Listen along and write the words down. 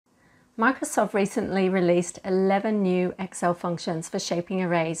Microsoft recently released 11 new Excel functions for shaping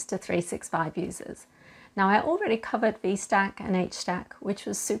arrays to 365 users. Now, I already covered VStack and HStack, which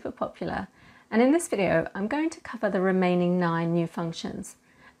was super popular, and in this video I'm going to cover the remaining 9 new functions.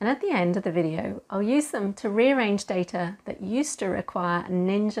 And at the end of the video, I'll use them to rearrange data that used to require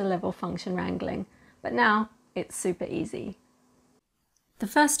ninja level function wrangling, but now it's super easy. The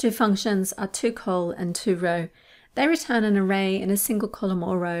first 2 functions are TOCOL and TOROW. They return an array in a single column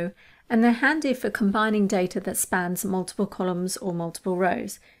or row, and they're handy for combining data that spans multiple columns or multiple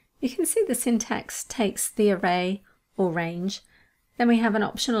rows. You can see the syntax takes the array or range. Then we have an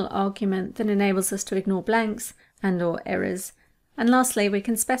optional argument that enables us to ignore blanks and/or errors. And lastly, we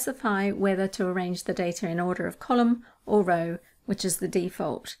can specify whether to arrange the data in order of column or row, which is the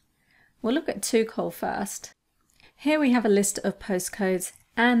default. We'll look at TOCOL first. Here we have a list of postcodes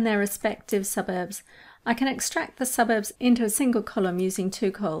and their respective suburbs. I can extract the suburbs into a single column using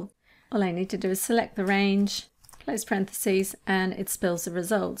TOCOL. All I need to do is select the range, close parentheses, and it spills the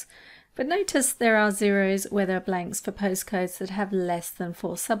results. But notice there are zeros where there are blanks for postcodes that have less than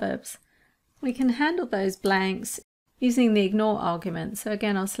 4 suburbs. We can handle those blanks using the ignore argument. So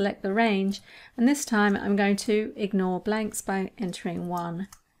again, I'll select the range, and this time I'm going to ignore blanks by entering 1.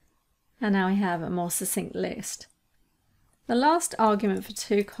 And now we have a more succinct list. The last argument for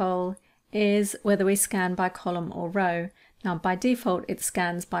TOCOL is whether we scan by column or row. Now by default it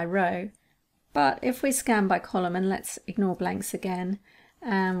scans by row, but if we scan by column, and let's ignore blanks again,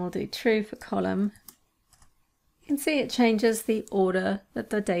 and we'll do true for column, you can see it changes the order that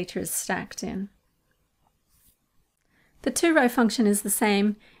the data is stacked in. The TOROW function is the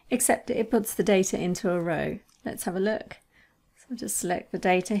same, except it puts the data into a row. Let's have a look. So I'll just select the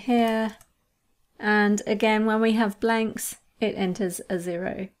data here, and again when we have blanks it enters a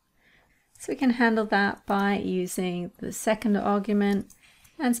 0. So we can handle that by using the second argument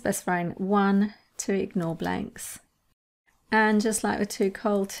and specifying 1 to ignore blanks. And just like with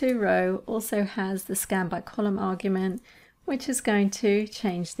TOCOL, TOROW also has the scan by column argument, which is going to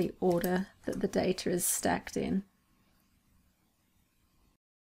change the order that the data is stacked in.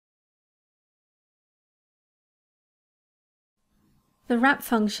 The wrap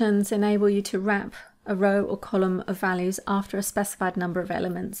functions enable you to wrap a row or column of values after a specified number of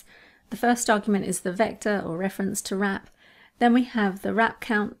elements. The first argument is the vector or reference to wrap. Then we have the wrap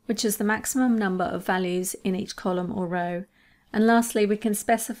count, which is the maximum number of values in each column or row. And lastly, we can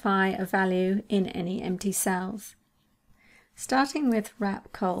specify a value in any empty cells. Starting with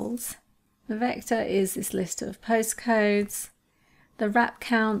WRAPCOLS, the vector is this list of postcodes. The wrap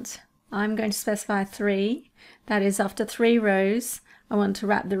count, I'm going to specify 3. That is, after 3 rows, I want to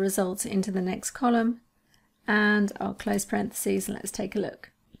wrap the results into the next column. And I'll close parentheses and let's take a look.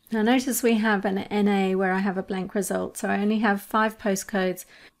 Now notice we have an NA where I have a blank result, so I only have 5 postcodes,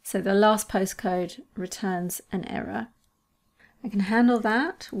 so the last postcode returns an error. I can handle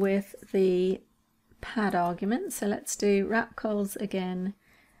that with the pad argument, so let's do WRAPCOLS again,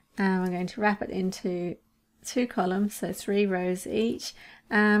 and we're going to wrap it into 2 columns, so 3 rows each,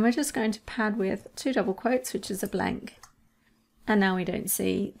 and we're just going to pad with 2 double quotes, which is a blank, and now we don't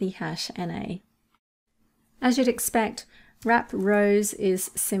see the hash NA. As you'd expect, wrap rows is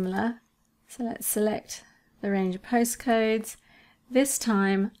similar, so let's select the range of postcodes. This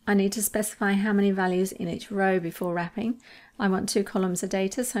time I need to specify how many values in each row before wrapping. I want 2 columns of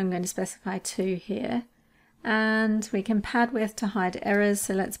data, so I'm going to specify 2 here, and we can pad with to hide errors,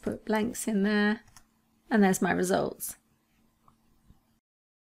 so let's put blanks in there, and there's my results.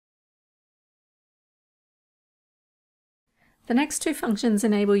 The next 2 functions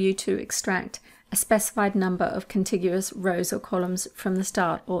enable you to extract a specified number of contiguous rows or columns from the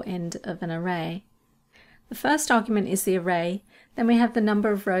start or end of an array. The first argument is the array, then we have the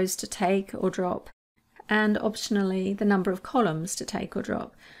number of rows to take or drop, and optionally the number of columns to take or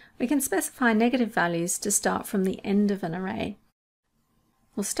drop. We can specify negative values to start from the end of an array.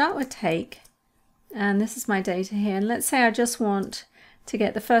 We'll start with take, and this is my data here, and let's say I just want to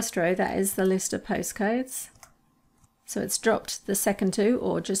get the first row, that is the list of postcodes. So it's dropped the second 2,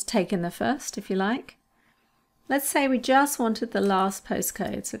 or just taken the first if you like. Let's say we just wanted the last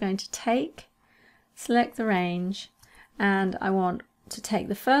postcode, so we're going to take, select the range, and I want to take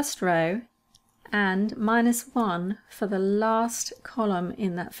the first row and -1 for the last column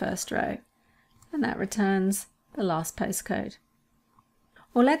in that first row, and that returns the last postcode.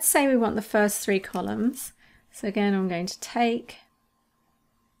 Or let's say we want the first 3 columns, so again I'm going to take,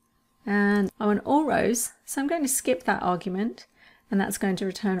 and I want all rows, so I'm going to skip that argument, and that's going to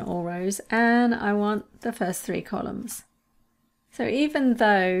return all rows, and I want the first 3 columns. So even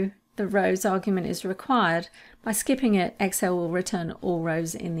though the rows argument is required. By skipping it, Excel will return all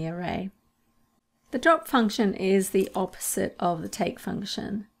rows in the array. The drop function is the opposite of the take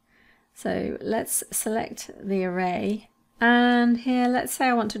function. So let's select the array, and here let's say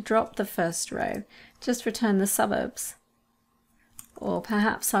I want to drop the first row, just return the suburbs. Or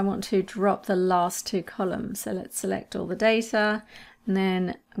perhaps I want to drop the last two columns. So let's select all the data, and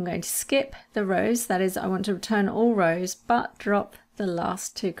then I'm going to skip the rows. That is, I want to return all rows but drop the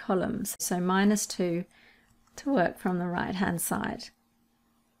last two columns. So -2 to work from the right hand side.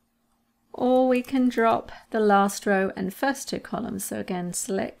 Or we can drop the last row and first two columns. So again,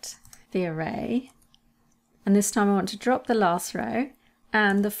 select the array, and this time I want to drop the last row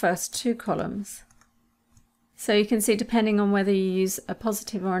and the first two columns. So you can see, depending on whether you use a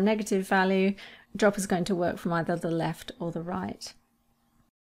positive or a negative value, drop is going to work from either the left or the right.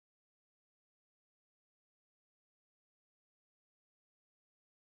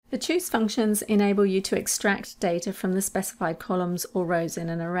 The choose functions enable you to extract data from the specified columns or rows in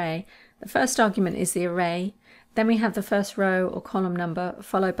an array. The first argument is the array, then we have the first row or column number,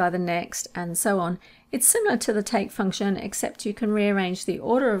 followed by the next, and so on. It's similar to the take function, except you can rearrange the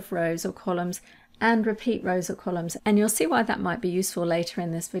order of rows or columns and repeat rows or columns, and you'll see why that might be useful later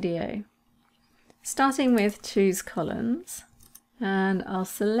in this video. Starting with choose columns, and I'll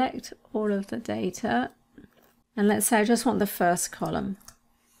select all of the data, and let's say I just want the first column.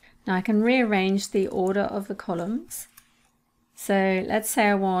 Now I can rearrange the order of the columns. So let's say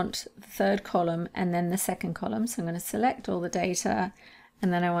I want the third column and then the second column. So I'm going to select all the data,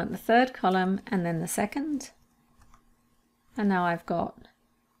 and then I want the third column and then the second. And now I've got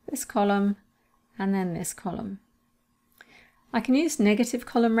this column and then this column. I can use negative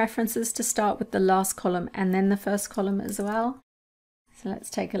column references to start with the last column and then the first column as well. So let's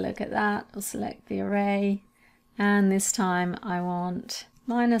take a look at that. I'll select the array, and this time I want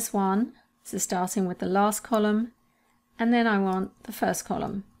 -1, so starting with the last column, and then I want the first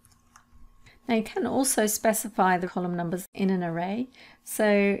column. Now you can also specify the column numbers in an array.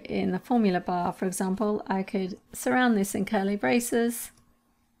 So in the formula bar, for example, I could surround this in curly braces,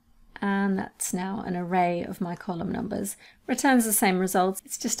 and that's now an array of my column numbers. Returns the same results.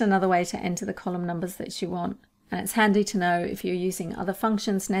 It's just another way to enter the column numbers that you want, and it's handy to know if you're using other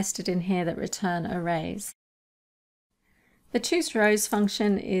functions nested in here that return arrays. The choose rows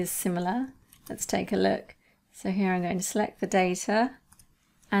function is similar. Let's take a look. So here I'm going to select the data,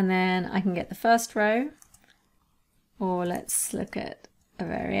 and then I can get the first row, or let's look at a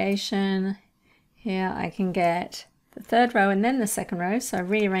variation. Here I can get the third row and then the second row, so I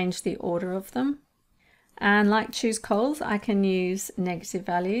rearrange the order of them. And like CHOOSECOLS, I can use negative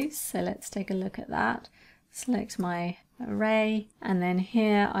values. So let's take a look at that. Select my array, and then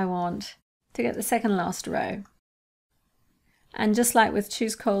here I want to get the second last row. And just like with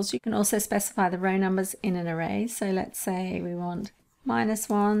CHOOSECOLS, you can also specify the row numbers in an array. So let's say we want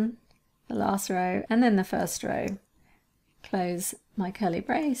 -1, the last row, and then the first row. Close my curly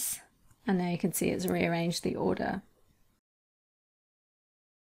brace, and now you can see it's rearranged the order.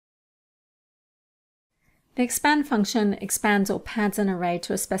 The expand function expands or pads an array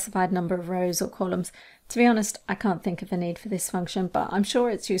to a specified number of rows or columns. To be honest, I can't think of a need for this function, but I'm sure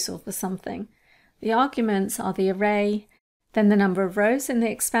it's useful for something. The arguments are the array, then the number of rows in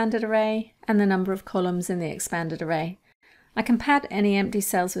the expanded array, and the number of columns in the expanded array. I can pad any empty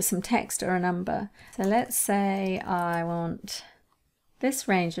cells with some text or a number. So let's say I want this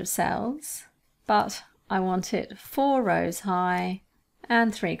range of cells, but I want it 4 rows high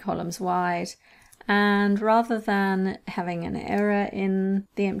and 3 columns wide. And rather than having an error in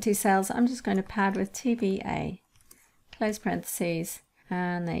the empty cells, I'm just going to pad with TBA, close parentheses,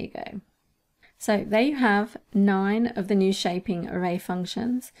 and there you go. So there you have 9 of the new shaping array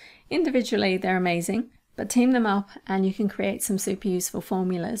functions. Individually they're amazing, but team them up and you can create some super useful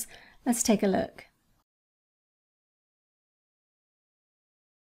formulas. Let's take a look.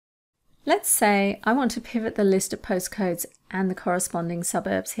 Let's say I want to pivot the list of postcodes and the corresponding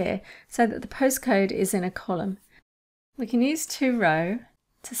suburbs here so that the postcode is in a column. We can use toRow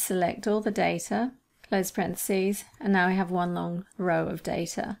to select all the data, close parentheses, and now we have one long row of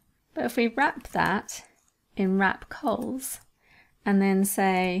data. But if we wrap that in WRAPCOLS and then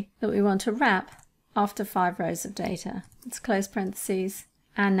say that we want to wrap after 5 rows of data, let's close parentheses,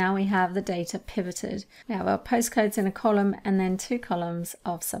 and now we have the data pivoted. We have our postcodes in a column and then 2 columns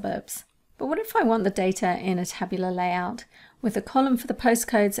of suburbs. But what if I want the data in a tabular layout with a column for the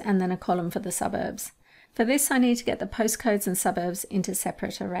postcodes and then a column for the suburbs? For this I need to get the postcodes and suburbs into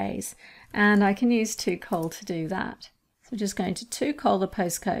separate arrays, and I can use TOCOL to do that. So we're just going to TOCOL the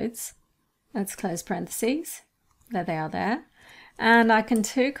postcodes, let's close parentheses, there they are there, And I can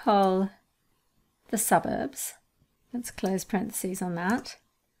TOCOL the suburbs. Let's close parentheses on that.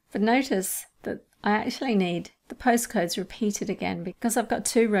 But notice that I actually need the postcodes repeated again because I've got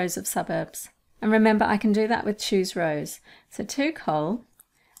 2 rows of suburbs. And remember, I can do that with choose rows. So TOCOL,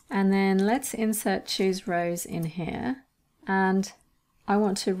 and then let's insert choose rows in here. And I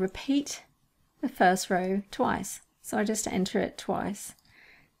want to repeat the first row twice. So I just enter it twice.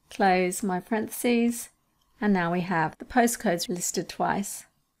 Close my parentheses, and now we have the postcodes listed twice.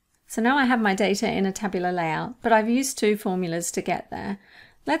 So now I have my data in a tabular layout, but I've used 2 formulas to get there.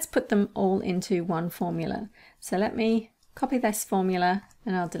 Let's put them all into one formula. So let me copy this formula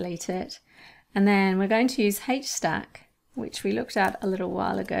and I'll delete it. And then we're going to use HStack, which we looked at a little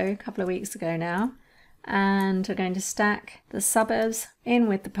while ago, a couple of weeks ago now. And we're going to stack the suburbs in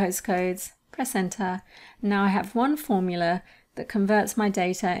with the postcodes, press enter. Now I have one formula that converts my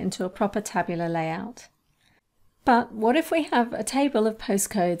data into a proper tabular layout. But what if we have a table of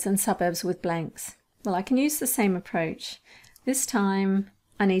postcodes and suburbs with blanks? Well, I can use the same approach. This time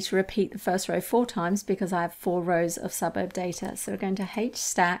I need to repeat the first row 4 times because I have 4 rows of suburb data. So we're going to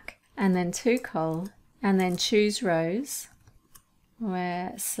HStack and then TOCOL and then choose rows.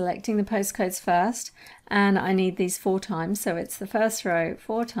 We're selecting the postcodes first, and I need these 4 times. So it's the first row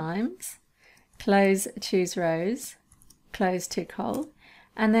 4 times, close choose rows, close TOCOL,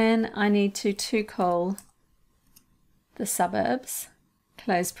 and then I need to TOCOL the suburbs,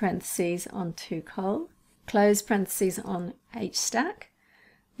 close parentheses on TOCOL, close parentheses on HStack.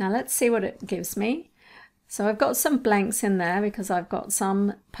 Now let's see what it gives me. So I've got some blanks in there because I've got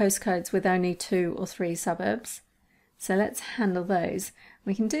some postcodes with only 2 or 3 suburbs. So let's handle those.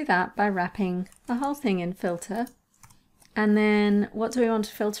 We can do that by wrapping the whole thing in filter. And then what do we want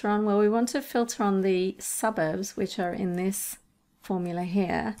to filter on? Well, we want to filter on the suburbs, which are in this formula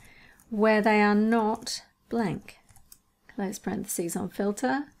here, where they are not blank. Close parentheses on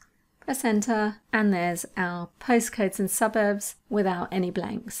filter, press enter, and there's our postcodes and suburbs without any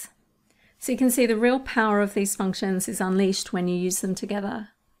blanks. So you can see the real power of these functions is unleashed when you use them together.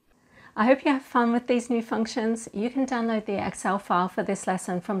 I hope you have fun with these new functions. You can download the Excel file for this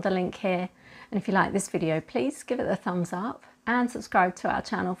lesson from the link here. And if you like this video, please give it a thumbs up and subscribe to our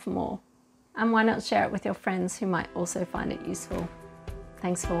channel for more. And why not share it with your friends who might also find it useful.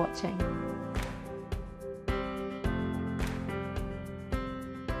 Thanks for watching.